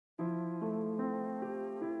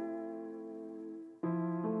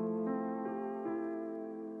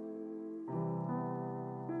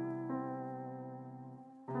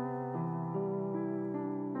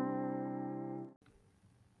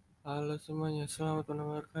Halo semuanya, selamat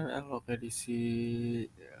mendengarkan Elok edisi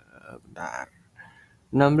bentar.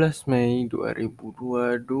 16 Mei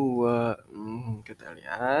 2022. Kita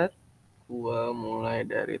lihat. Gua mulai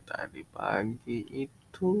dari tadi pagi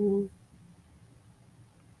itu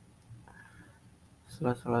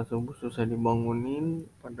setelah subuh susah dibangunin,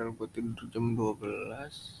 padahal gue tidur jam 12.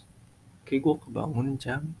 Kayak gue kebangun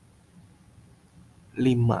jam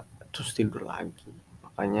 5 terus tidur lagi.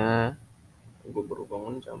 Makanya gue baru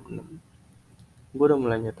bangun jam 6. Gue udah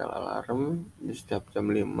mulai nyetel alarm di setiap jam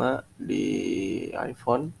 5 di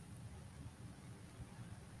iPhone.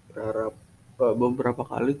 Berharap beberapa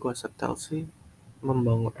kali gue setel sih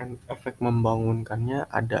efek membangunkannya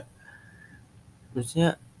ada.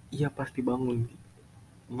 Maksudnya iya pasti bangun.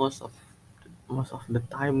 Most of the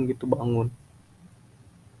time gitu bangun.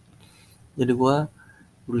 Jadi gue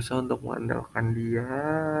berusaha untuk mengandalkan dia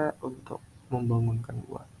untuk membangunkan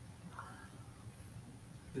gue.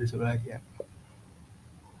 Dari sebelah aja.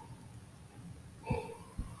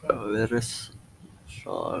 Beres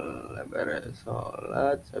sholat,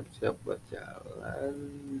 siap-siap buat jalan.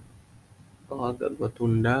 Agak gue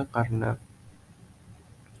tunda karena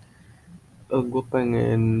gue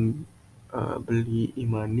pengen beli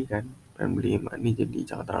imani kan, jadi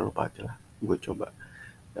jangan terlalu pagi lah. Gue coba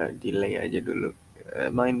delay aja dulu,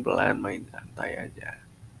 main pelan, main santai aja,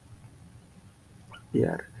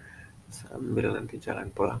 biar sambil nanti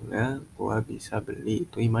jalan pulangnya gue bisa beli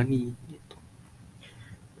itu imani gitu.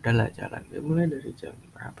 Udahlah jalan, mulai dari jam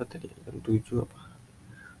berapa tadi, jam 7 apa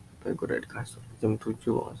gue udah di kasur jam 7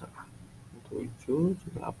 nggak salah, jam 7,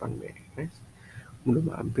 jam 8 beres. Udah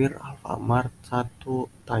mampir Alfamart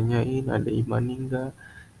satu, tanyain ada imani nggak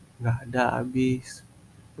ada, habis.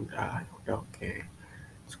 Udah oke.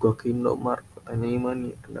 Terus gue ke Indomaret, tanya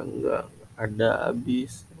imani ada nggak ada,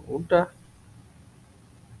 habis. Udah,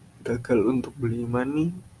 gagal untuk beli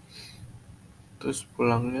imani. Terus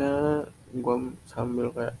pulangnya gue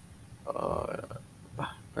sambil kayak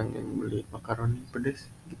pengen beli makaroni pedes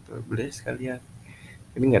gitu, beli sekalian.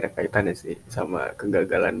 Ini nggak ada kaitannya sih sama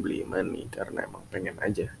kegagalan beli imani, karena emang pengen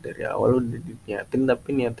aja dari awal udah diniatin,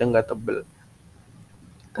 tapi niatnya nggak tebel.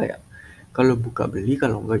 Kayak kalau buka beli,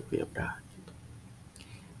 kalau enggak ya udah gitu.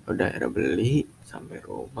 Udah akhirnya beli sampai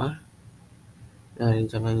rumah. Nah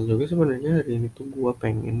rencananya juga sebenarnya hari ini tuh gue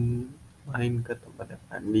pengen main ke tempat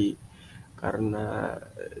Andi, karena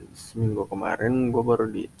seminggu kemarin gue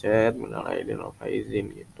baru di chat minal aidin wal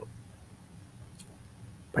faizin gitu.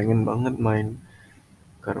 Pengen banget main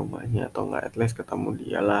ke rumahnya, atau enggak at least ketemu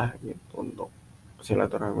dia lah gitu untuk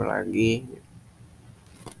silaturahmi lagi gitu.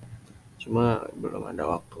 Cuma belum ada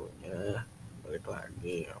waktunya, balik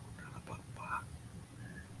lagi ya udah apa-apa,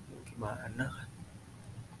 gimana kan,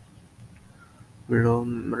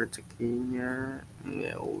 belum rezekinya.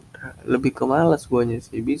 Ya udah, lebih ke malas guanya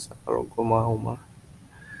sih. Bisa kalau gue mau mah,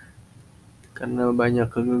 karena banyak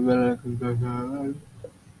kegagalan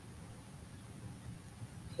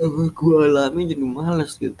gue alami, jadi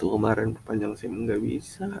malas gitu. Kemarin perpanjang SIM nggak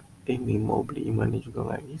bisa, ini mau beli imani juga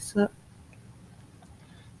nggak bisa.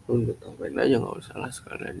 Udah tambahin aja, nggak usah lah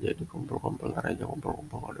sekalian, jadi kumpul-kumpul aja,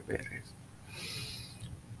 kumpul-kumpul udah beres.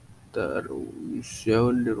 Terus ya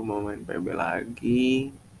udah di rumah main PB lagi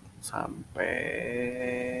sampai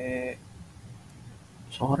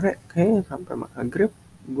sore, kayaknya sampai maghrib.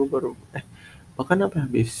 Gue baru bahkan apa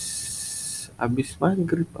habis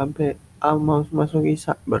maghrib sampai mau masuk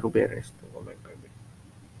isya baru beres tuh main PB.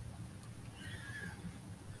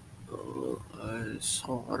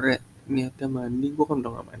 Sore niatnya mandi, gue kan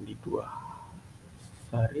udah gak mandi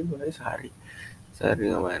 2 hari nggak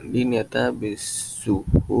mandi. Niatnya habis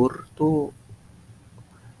zuhur tuh,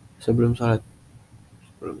 sebelum sholat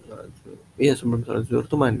sebelum sholat zuhur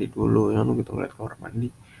tuh mandi dulu. Yang lu gitu ngeliat kamar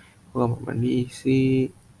mandi, kamar mandi isi.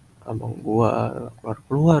 Abang gua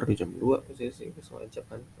keluar di jam 2 sih sengaja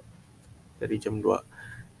kan, dari jam 2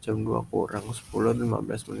 kurang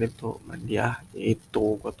 10-15 menit tuh mandi.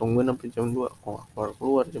 Itu gua tungguin sampai jam 2 kok gak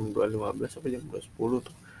keluar jam 2:15 sampai jam 2:10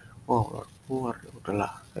 tuh. Keluar ya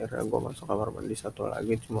udahlah, akhirnya gua masuk kamar mandi satu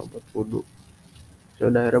lagi cuma buat wudhu.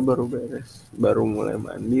 Ya udah, akhirnya baru mulai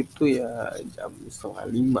mandi tuh ya jam setengah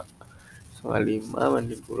 5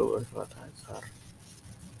 mandi dulu baru sholat asar.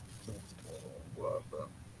 Gua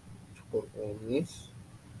cukur kumis,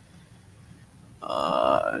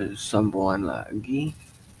 sampoan lagi,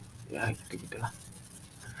 ya gitu lah.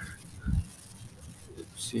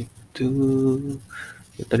 Situ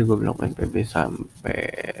ya, tadi gue bilang main PB sampai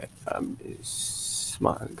habis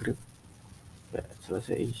maghrib. Ya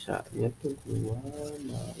selesai isya ya tuh gue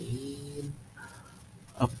main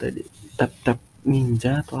apa tadi, tap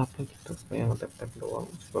ninja atau apa gitu kayak ngetep-tep doang.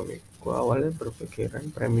 Suami gue awalnya berpikiran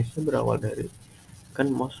premisnya berawal dari kan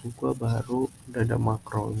mouse gue baru udah ada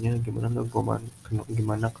makronya, gimana nggak gue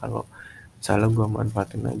gimana kalau misalnya gue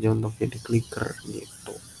manfaatin aja untuk jadi clicker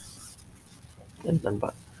gitu, dan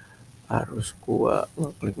tanpa harus gue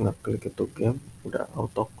ngeklik itu game udah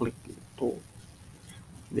auto klik gitu,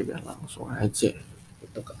 jadi biar langsung aja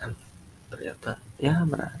gitu kan. Ternyata ya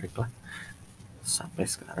menarik lah sampai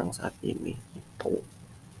sekarang saat ini itu.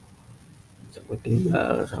 Sambil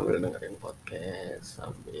tinggal sambil dengerin podcast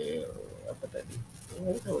sambil apa tadi,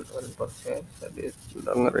 ya, sambil dengerin podcast tadi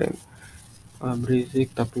dengerin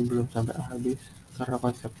berisik tapi belum sampai habis karena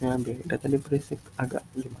konsepnya beda tadi, berisik agak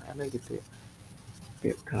gimana gitu ya, tapi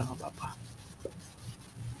udah nggak apa-apa.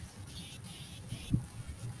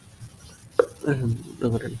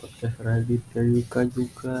 Dengerin podcast Raditya Dika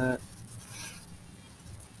juga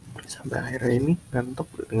sampai akhirnya ini ngantuk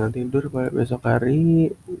tinggal tidur pada besok hari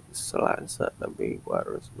Selasa, tapi gua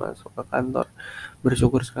harus masuk ke kantor.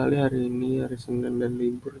 Bersyukur sekali hari ini hari Senin dan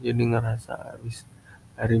libur, jadi ngerasa habis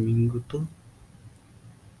hari Minggu tuh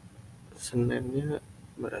Seninnya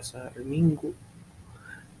berasa hari Minggu,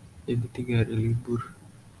 jadi 3 hari libur,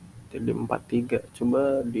 jadi 4-3.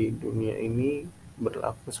 Coba di dunia ini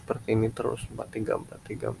berlaku seperti ini terus, 4-3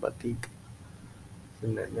 4-3 4-3,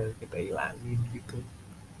 sebenarnya kita hilangin gitu.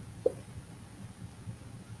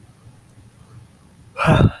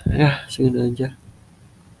 Ya segini aja,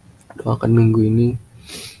 doakan minggu ini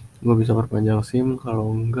gue bisa perpanjang SIM,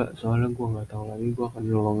 kalau enggak soalnya gue nggak tahu lagi gue akan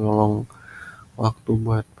nyolong-nyolong waktu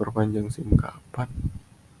buat perpanjang SIM kapan.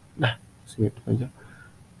 Nah segitu aja.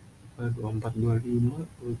 24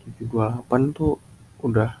 25 27 28 tuh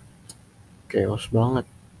udah chaos banget,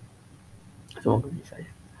 semoga bisa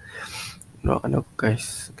ya, doakan aku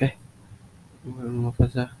guys. Oke, gue Nova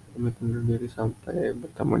pamit undur diri sampai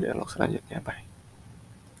bertemu di dialog selanjutnya, bye.